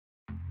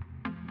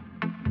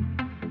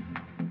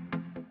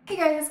Hey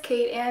guys, it's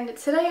Kate, and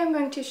today I'm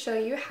going to show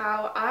you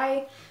how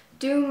I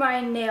do my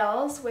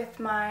nails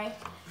with my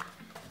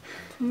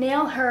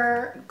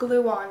NAILHUR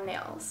glue-on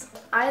nails.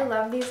 I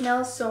love these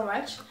nails so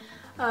much.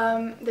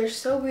 They're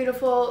so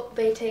beautiful.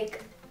 They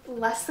take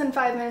less than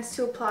 5 minutes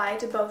to apply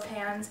to both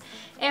hands,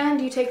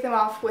 and you take them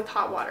off with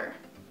hot water.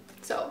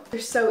 So they're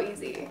so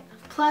easy.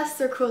 Plus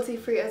they're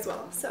cruelty-free as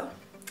well, so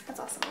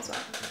that's awesome as well.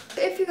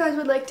 If you guys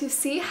would like to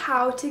see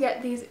how to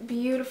get these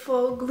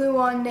beautiful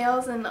glue-on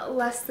nails in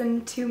less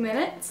than 2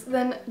 minutes,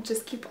 then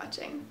just keep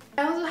watching.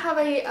 I also have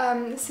a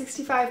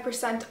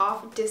 65%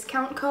 off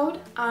discount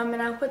code,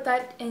 and I'll put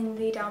that in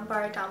the down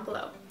bar down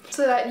below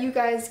so that you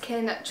guys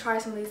can try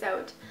some of these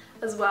out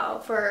as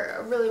well for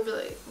a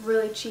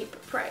really cheap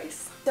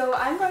price. So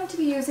I'm going to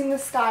be using the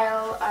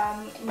style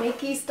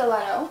Nike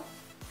Stiletto.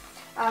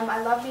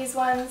 I love these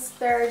ones.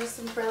 They're just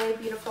a really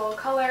beautiful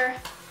color.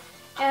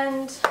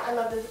 And I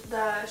love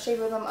the shape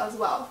of them as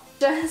well.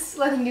 Just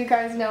letting you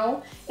guys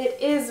know, it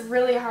is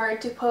really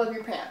hard to pull up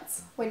your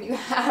pants when you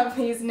have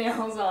these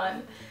nails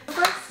on.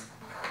 First,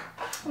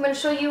 I'm going to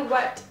show you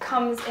what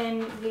comes in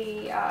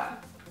the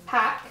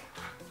pack.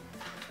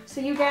 So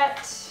you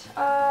get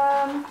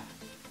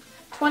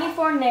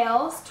 24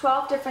 nails,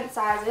 12 different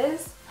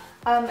sizes,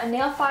 a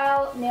nail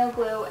file, nail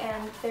glue,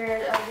 and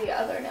there are the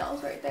other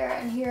nails right there.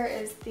 And here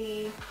is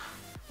the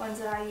ones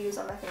that I use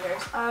on my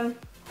fingers.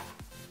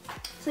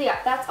 So yeah,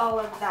 that's all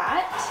of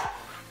that.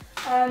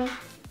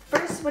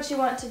 First, what you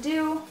want to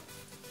do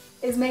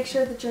is make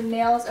sure that your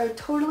nails are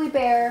totally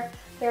bare.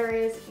 There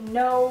is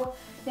no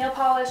nail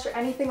polish or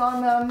anything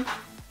on them.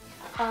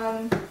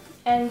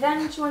 And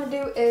then what you want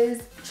to do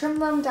is trim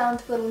them down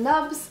to little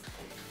nubs,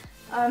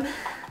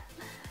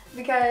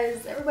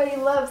 because everybody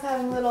loves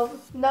having little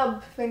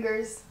nub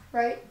fingers,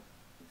 right?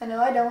 I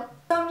know I don't.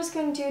 So I'm just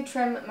going to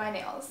trim my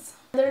nails.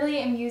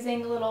 Literally, I'm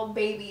using little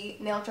baby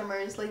nail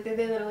trimmers, like they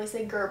literally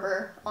say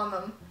Gerber on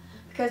them,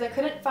 because I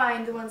couldn't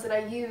find the ones that I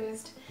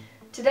used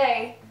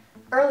today,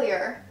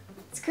 earlier.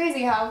 It's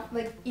crazy how,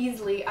 like,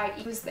 easily I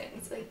use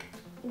things. Like,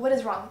 what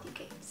is wrong with you,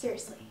 Kate?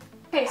 Seriously.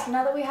 Okay, so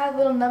now that we have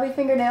little nubby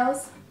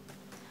fingernails,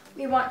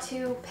 we want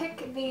to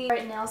pick the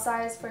right nail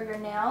size for your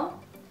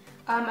nail.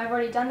 I've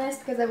already done this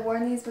because I've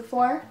worn these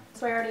before,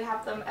 so I already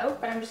have them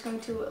out, but I'm just going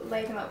to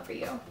lay them out for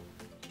you.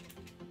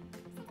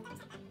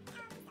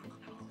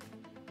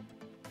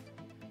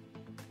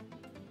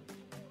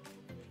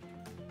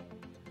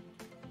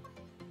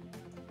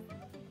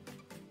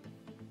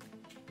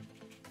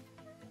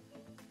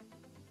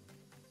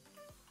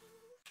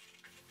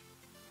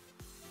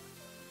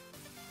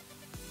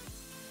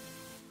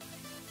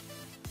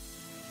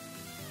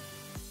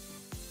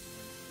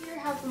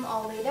 Have them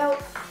all laid out,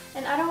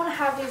 and I don't want to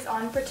have these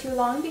on for too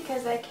long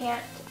because I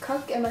can't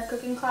cook in my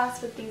cooking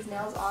class with these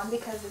nails on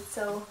because it's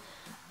so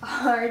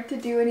hard to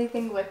do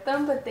anything with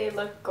them, but they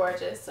look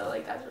gorgeous, so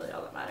like that's really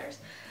all that matters.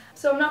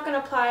 So I'm not going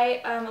to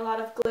apply a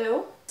lot of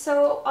glue.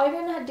 So all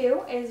you're going to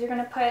do is you're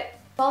going to put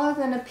smaller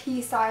than a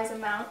pea size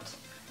amount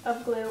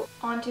of glue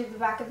onto the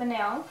back of the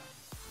nail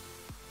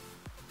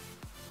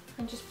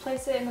and just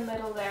place it in the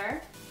middle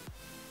there.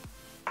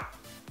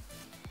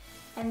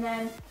 And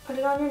then put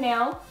it on your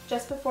nail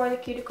just before the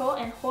cuticle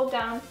and hold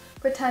down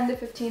for 10 to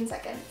 15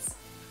 seconds.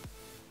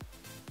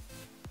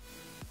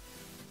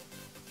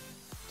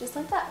 Just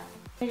like that.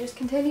 You just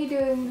continue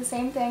doing the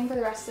same thing for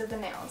the rest of the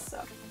nails.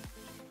 So.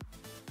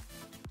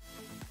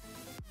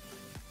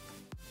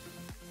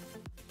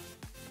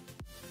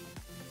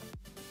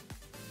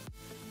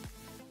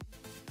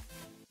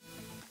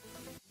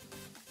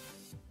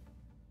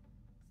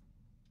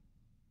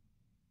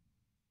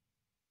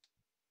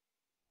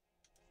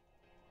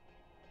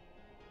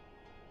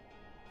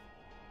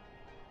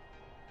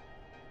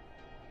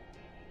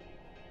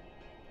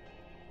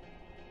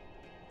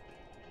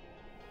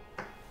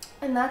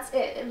 And that's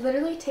it. It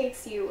literally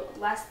takes you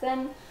less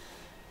than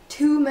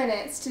 2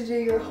 minutes to do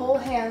your whole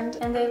hand,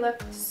 and they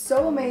look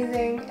so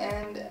amazing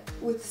and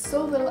with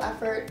so little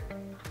effort.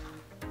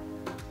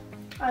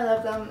 I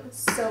love them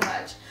so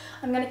much.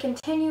 I'm going to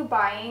continue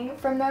buying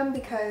from them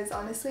because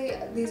honestly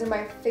these are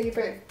my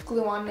favorite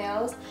glue-on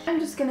nails. I'm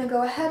just going to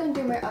go ahead and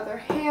do my other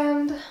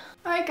hand.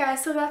 Alright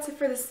guys, so that's it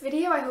for this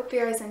video. I hope you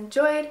guys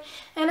enjoyed,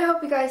 and I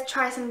hope you guys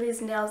try some of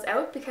these nails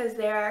out because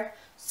they are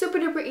super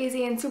duper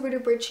easy and super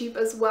duper cheap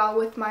as well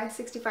with my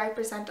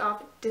 65%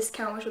 off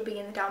discount, which will be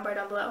in the down bar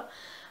down below.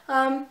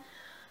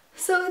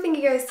 So thank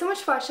you guys so much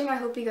for watching. I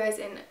hope you guys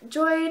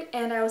enjoyed,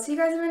 and I will see you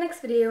guys in my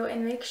next video,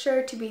 and make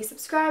sure to be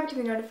subscribed to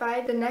be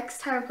notified the next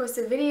time I post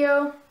a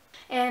video,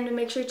 and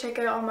make sure to check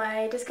out all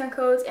my discount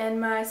codes and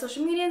my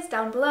social medias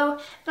down below,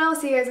 and I will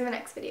see you guys in the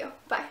next video.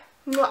 Bye.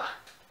 Mwah.